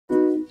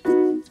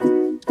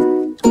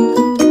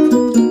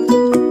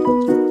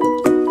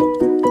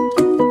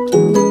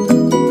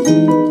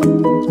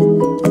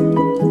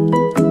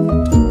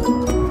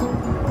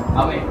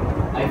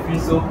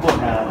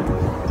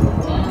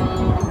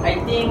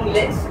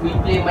we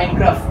play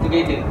Minecraft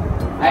together.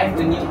 I have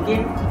a new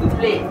game to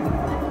play.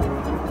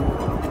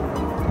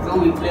 So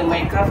we play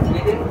Minecraft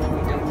together.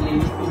 We can play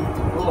with me.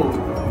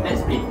 Oh,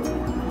 let's play.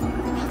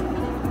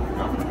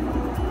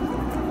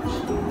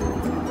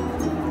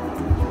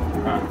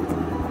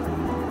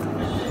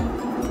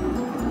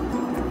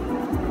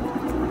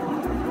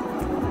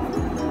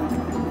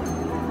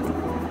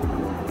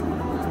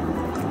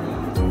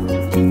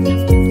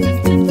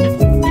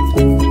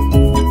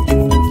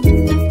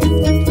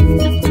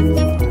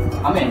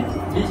 Amen,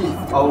 this is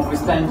our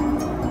first time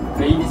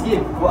playing this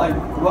game. What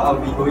are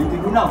we going to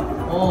do now?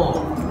 Oh,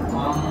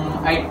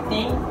 I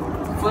think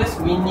first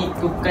we need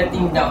to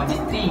cutting down this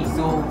tree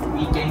so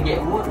we can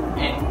get wood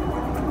and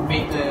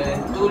make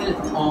a tool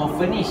or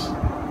furnish.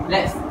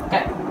 Let's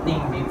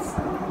cutting this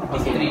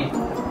Okay. tree.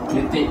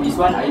 You take this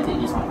one, I take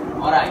this one.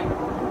 Alright.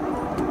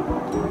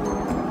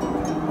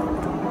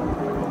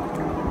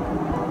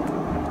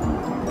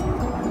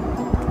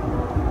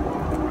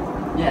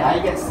 Yeah, I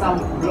get some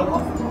block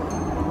of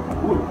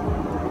wood.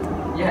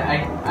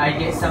 Yeah, I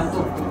get some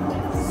too.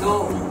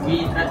 So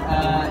we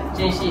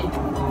change it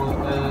to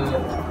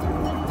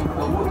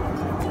a wood.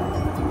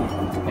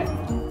 Okay.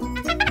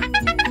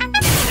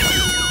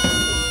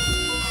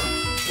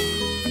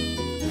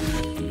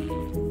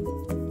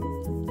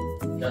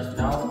 Just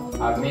now,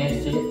 Amir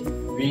said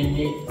we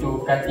need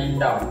to cutting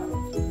down.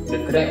 The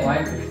correct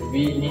one,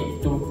 we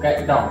need to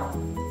cut down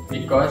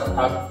because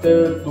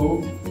after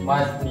two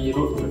must be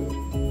root.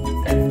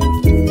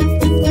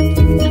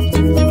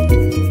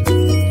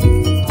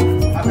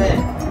 Amen,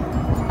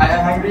 I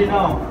am hungry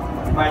now.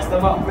 My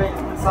stomach make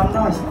some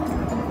noise.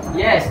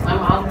 Yes, I'm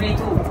hungry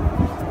too.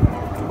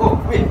 Oh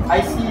wait,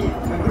 I see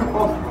a group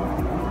of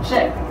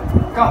sheep.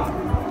 Come,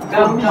 Come,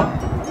 follow me. come.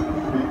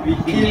 We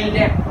We kill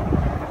them.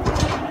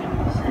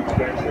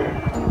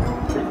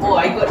 Oh,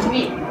 I got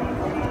meat.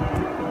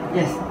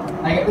 Yes,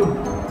 I got two.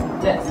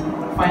 Let's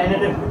find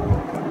another.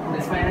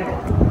 Let's find another.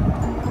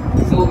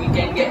 So we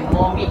can get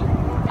more meat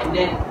and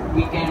then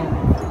we can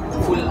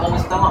full our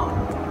stomach.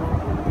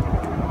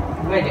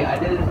 Where the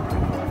other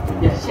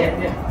chef?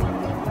 Yeah.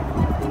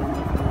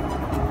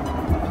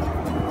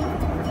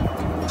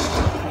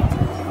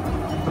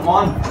 Come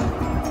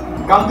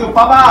on, come to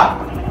Papa.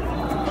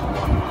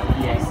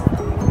 Yes.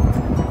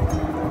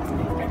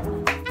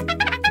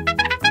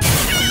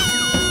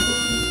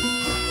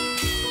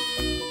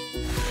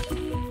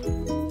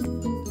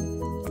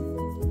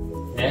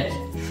 Next,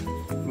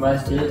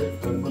 must say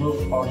a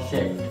group of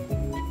sheep.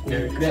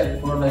 The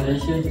correct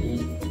pronunciation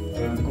is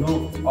a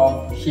group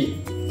of sheep.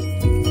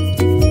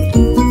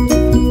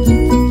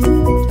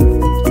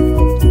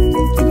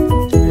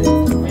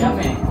 Hey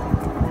Amen,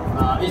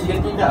 it's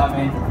getting dark,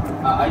 Amen.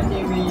 I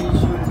think we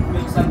should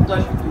make some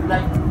torch to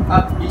light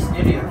up this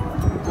area.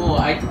 Oh,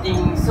 I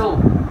think so.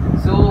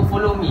 So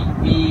follow me.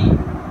 We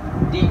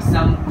dig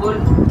some coal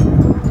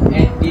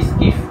at this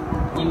cave.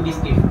 In this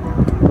cave.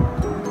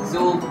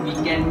 So we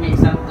can make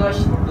some torch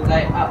to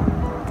light up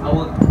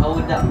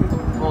our dark.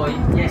 Oh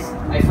yes,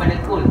 I find a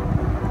coal.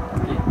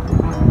 Okay.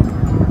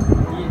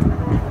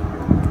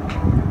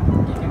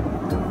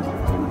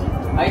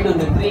 I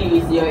don't agree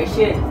with your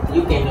action.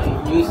 You cannot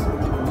use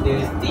the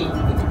stick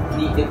to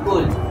dig the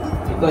coal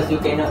because you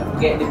cannot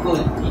get the coal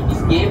in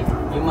this game.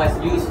 You must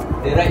use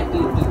the right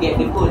tool to get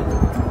the coal.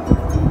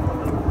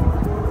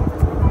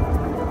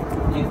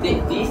 You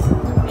take this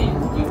and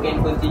you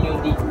can continue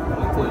dig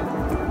the coal.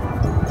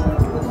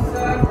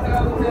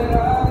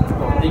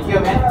 Oh, thank you,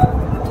 man.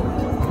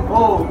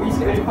 Oh, it's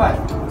very fast.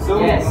 So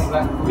Yes.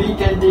 we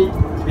can dig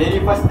very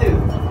faster.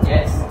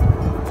 Yes,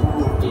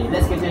 Okay,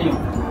 let's continue.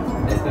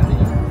 let's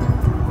continue.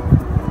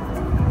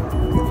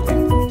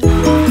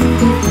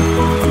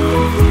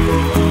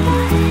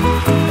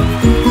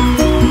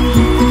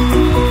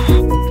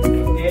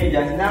 Okay,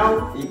 just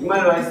now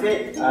Iqmal was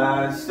said,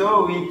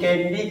 so we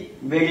can dig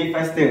very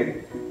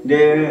faster.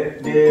 The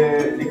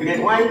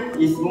great one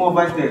is more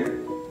faster.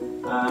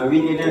 We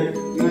cannot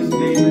use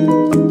very.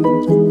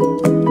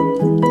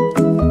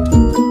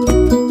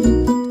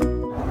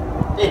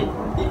 Hey,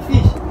 eat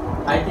fish.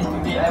 I think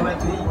today I want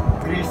to eat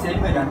grilled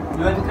salmon.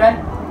 You want to try?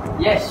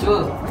 Yes,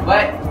 sure,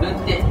 but don't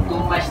take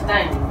too much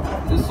time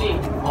to swim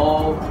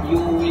or you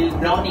will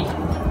drowning.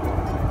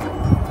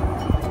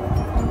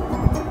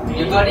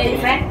 You got it,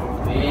 friend?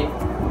 Wait,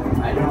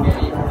 I don't get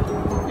it.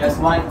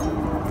 Just one.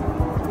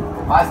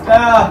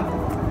 Faster!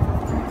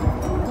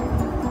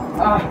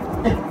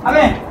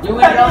 Amen! You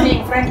will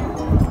drowning, friend.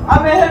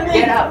 Amen, help me!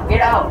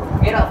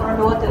 Get out from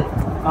the water.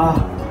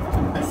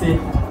 I see.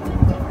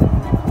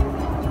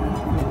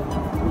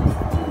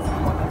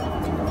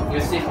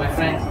 You're safe, my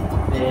friend.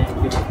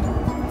 Thank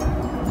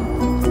you.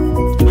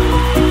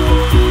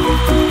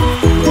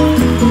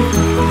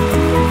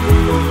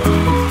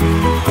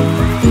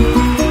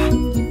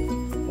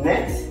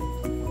 Next,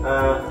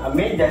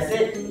 Ahmed just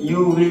said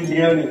you will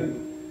drowning.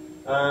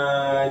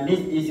 This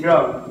is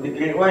wrong. The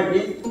correct one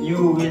is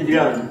you will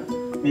drown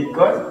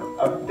because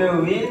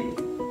after will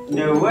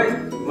the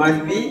word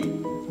must be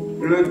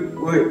root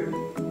word.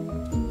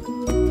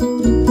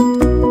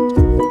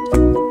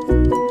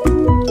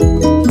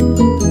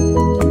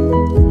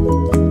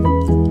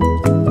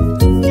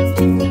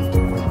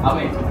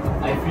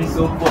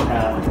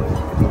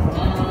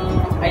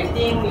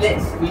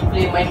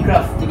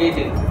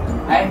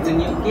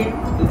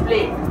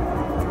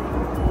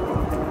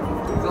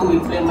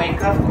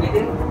 Minecraft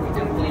together, we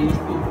can play this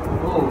too.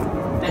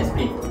 Oh, let's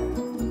play.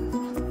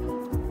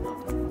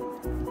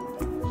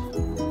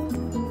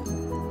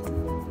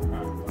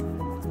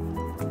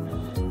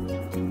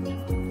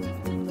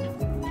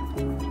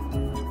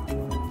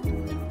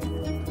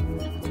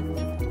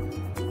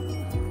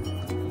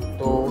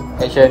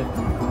 Action.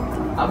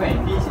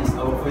 Amen, this is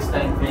our first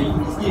time playing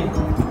this game.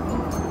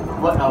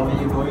 What are we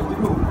going to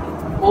do?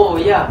 Oh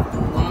yeah,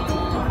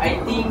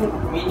 I think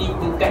we need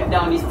to cut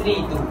down this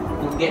tree to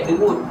get the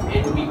wood,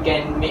 and we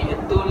can make a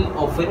tool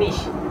or furnish.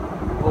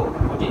 Oh,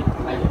 okay,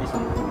 I get this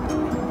one.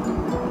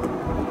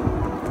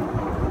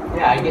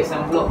 Yeah, I get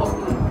some block of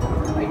wood.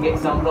 I get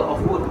some block of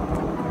wood.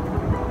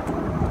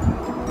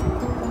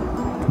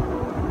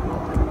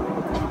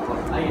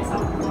 I get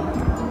some.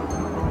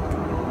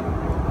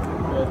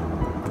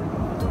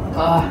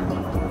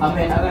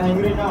 Amen, I'm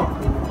hungry now.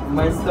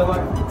 My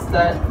stomach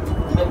start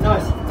make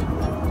noise.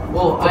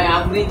 Oh, I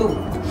am hungry too.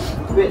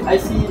 Wait, I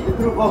see a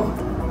group of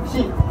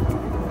sheep.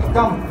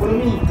 Come, follow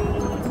me.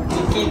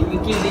 We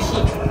kill the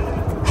sheep,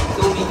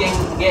 so we can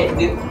get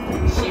the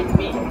sheep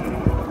meat.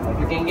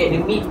 We can get the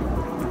meat,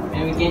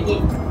 and we can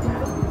eat.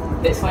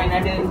 Let's find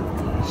another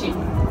sheep.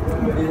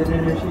 There's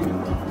another sheep.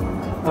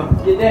 Oh,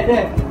 get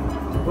there.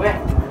 Where?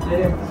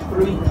 There,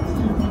 follow me.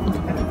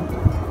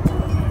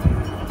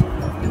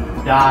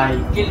 Die.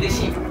 Kill the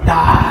sheep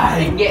Die.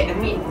 and get the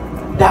meat.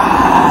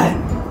 Die.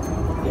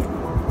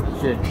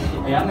 Shit.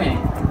 Hey, Amen.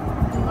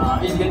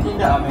 It's getting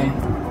dark, Amen.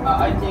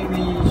 I think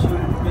we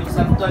should make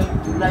some torch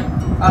to light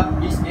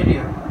up this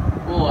area.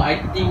 Oh,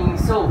 I think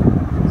so.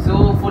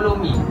 So follow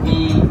me.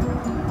 We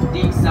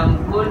dig some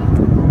coal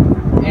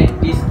and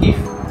this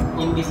cave,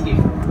 in this cave.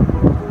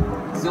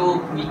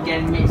 So we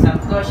can make some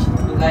torch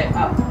to light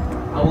up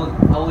our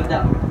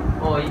dark.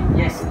 Oh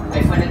yes,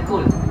 I found the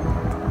coal.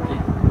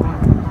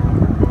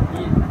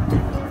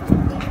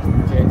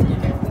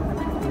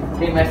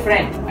 Hey my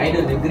friend, I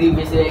don't agree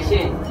with the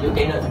action. You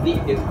cannot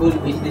dig the coal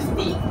with the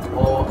stick,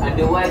 or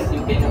otherwise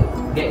you cannot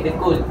get the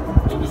coal.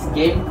 In this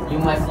game, you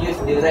must use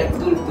the right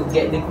tool to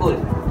get the coal.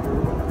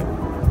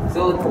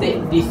 So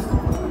take this,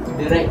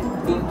 the right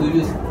tool to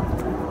use.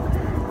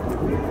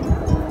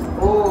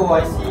 Oh,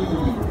 I see.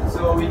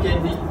 So we can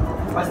dig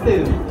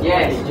faster.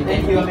 Yes, Okay, you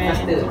thank can you, dig Amen.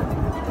 faster.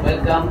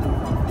 Welcome.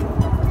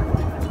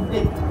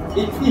 Hey,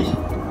 eat fish.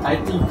 I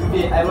think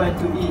today I want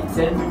to eat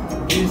salmon.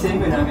 Grilled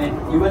salmon, Amen.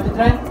 You want to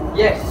try?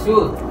 Yes,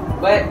 sure.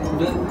 But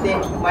don't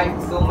take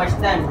so much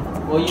time,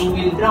 or you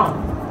will drown.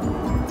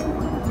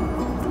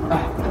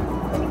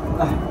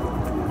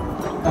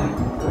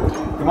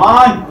 Come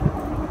on!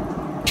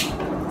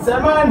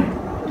 Salmon!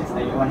 Yes, I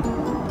get one.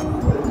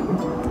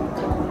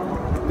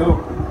 Go.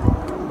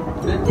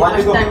 Don't take Want to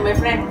much go? time, my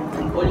friend,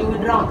 or you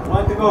will drown.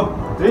 1 to go.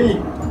 3.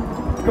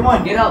 Come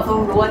on. Get out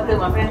from the water,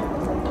 my friend.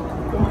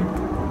 Come on.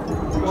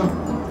 Come on.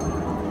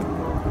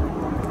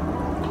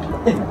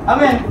 Hey,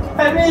 Amen,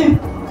 help me!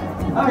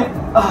 Amen.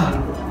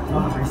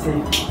 We're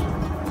safe.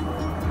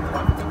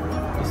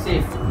 You're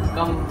safe.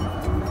 Come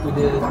to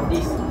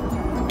this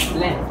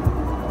land.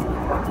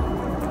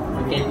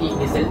 You can eat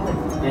the salmon.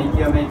 Thank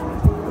you, Amen.